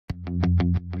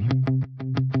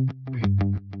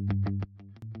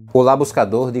Olá,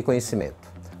 buscador de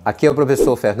conhecimento. Aqui é o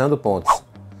professor Fernando Pontes,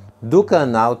 do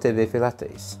Canal TV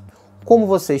FILARTLês. Como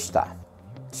você está?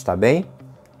 Está bem?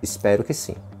 Espero que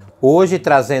sim. Hoje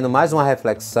trazendo mais uma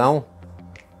reflexão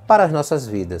para as nossas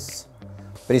vidas,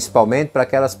 principalmente para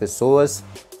aquelas pessoas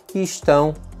que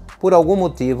estão, por algum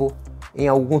motivo, em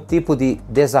algum tipo de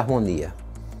desarmonia.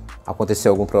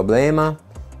 Aconteceu algum problema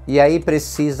e aí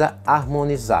precisa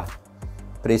harmonizar,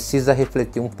 precisa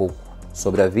refletir um pouco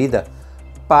sobre a vida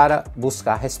para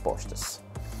buscar respostas.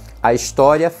 A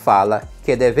história fala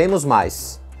que devemos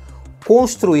mais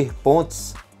construir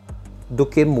pontes do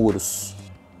que muros.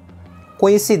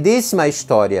 Conhecidíssima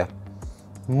história,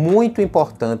 muito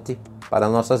importante para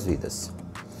nossas vidas.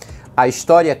 A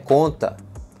história conta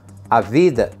a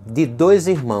vida de dois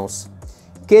irmãos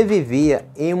que viviam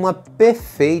em uma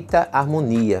perfeita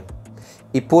harmonia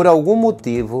e por algum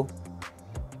motivo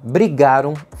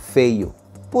brigaram feio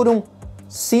por um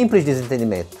simples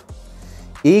desentendimento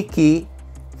e que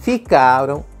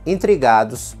ficaram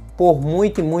intrigados por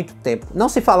muito e muito tempo. Não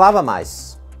se falava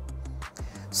mais.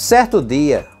 Certo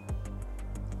dia,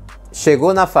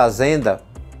 chegou na fazenda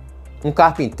um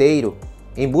carpinteiro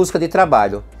em busca de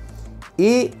trabalho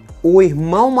e o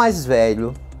irmão mais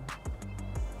velho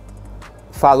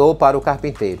falou para o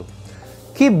carpinteiro: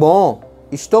 "Que bom,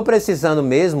 estou precisando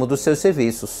mesmo dos seus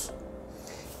serviços.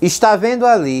 Está vendo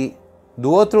ali, do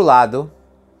outro lado,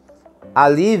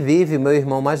 ali vive meu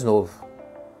irmão mais novo.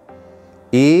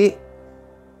 E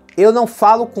eu não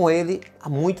falo com ele há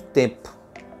muito tempo.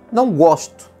 Não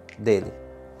gosto dele.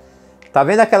 Tá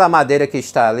vendo aquela madeira que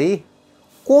está ali?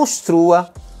 Construa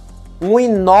um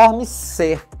enorme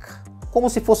cerca, como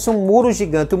se fosse um muro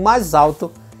gigante, o mais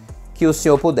alto que o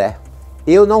senhor puder.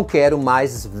 Eu não quero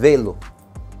mais vê-lo.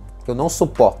 Eu não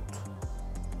suporto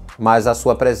mais a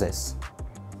sua presença."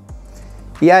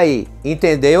 E aí,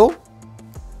 entendeu?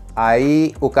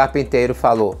 Aí o carpinteiro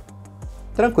falou: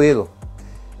 "Tranquilo."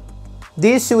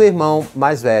 Disse o irmão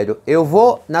mais velho: "Eu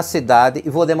vou na cidade e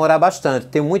vou demorar bastante,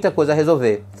 tenho muita coisa a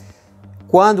resolver.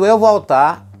 Quando eu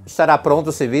voltar, estará pronto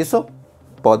o serviço?"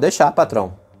 "Pode deixar,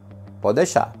 patrão, pode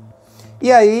deixar."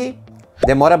 E aí,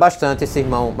 demora bastante esse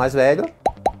irmão mais velho.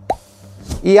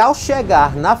 E ao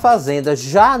chegar na fazenda,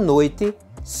 já à noite,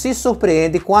 se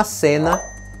surpreende com a cena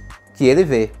que ele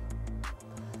vê.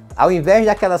 Ao invés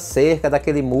daquela cerca,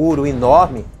 daquele muro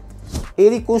enorme,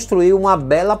 ele construiu uma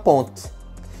bela ponte.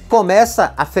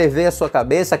 Começa a ferver a sua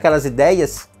cabeça aquelas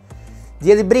ideias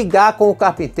de ele brigar com o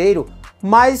carpinteiro,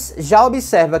 mas já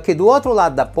observa que do outro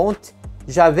lado da ponte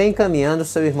já vem caminhando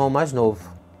seu irmão mais novo.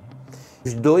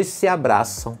 Os dois se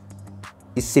abraçam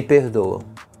e se perdoam.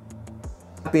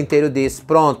 O carpinteiro diz: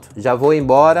 "Pronto, já vou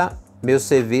embora, meu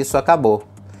serviço acabou."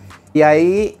 E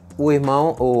aí o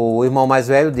irmão mais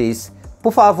velho diz: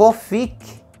 "Por favor,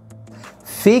 fique,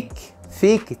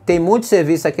 tem muito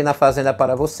serviço aqui na fazenda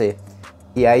para você."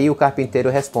 E aí o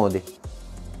carpinteiro responde: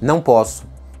 "Não posso,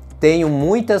 tenho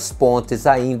muitas pontes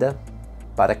ainda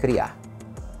para criar."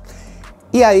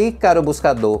 E aí, caro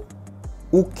buscador,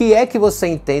 o que é que você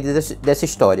entende dessa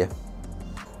história?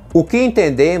 O que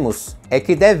entendemos é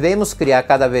que devemos criar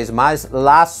cada vez mais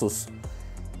laços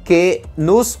que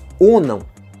nos unam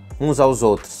uns aos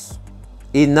outros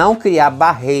e não criar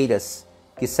barreiras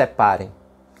que separem.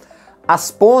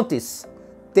 As pontes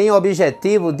têm o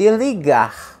objetivo de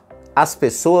ligar as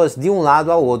pessoas de um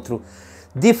lado ao outro,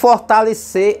 de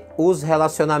fortalecer os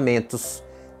relacionamentos,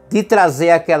 de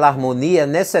trazer aquela harmonia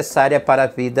necessária para a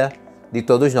vida de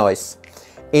todos nós.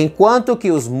 Enquanto que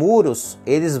os muros,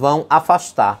 eles vão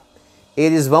afastar,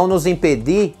 eles vão nos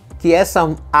impedir que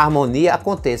essa harmonia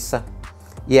aconteça.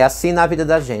 E é assim na vida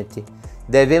da gente.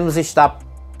 Devemos estar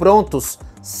prontos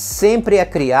sempre a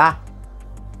criar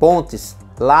pontes,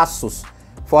 laços,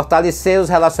 fortalecer os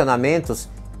relacionamentos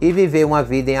e viver uma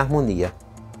vida em harmonia.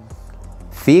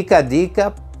 Fica a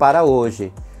dica para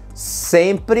hoje: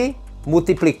 sempre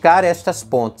multiplicar estas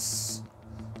pontes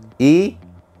e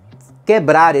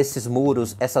quebrar esses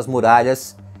muros, essas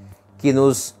muralhas que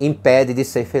nos impedem de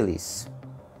ser feliz.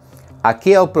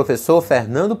 Aqui é o professor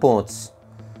Fernando Pontes,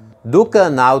 do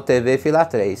Canal TV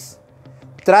FILARTLês,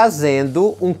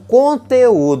 trazendo um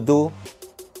conteúdo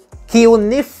que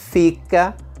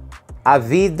unifica a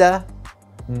vida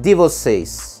de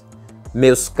vocês,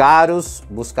 meus caros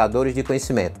buscadores de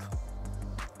conhecimento.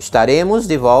 Estaremos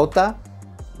de volta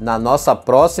na nossa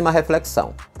próxima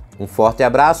reflexão. Um forte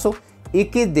abraço e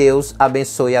que Deus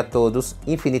abençoe a todos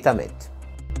infinitamente.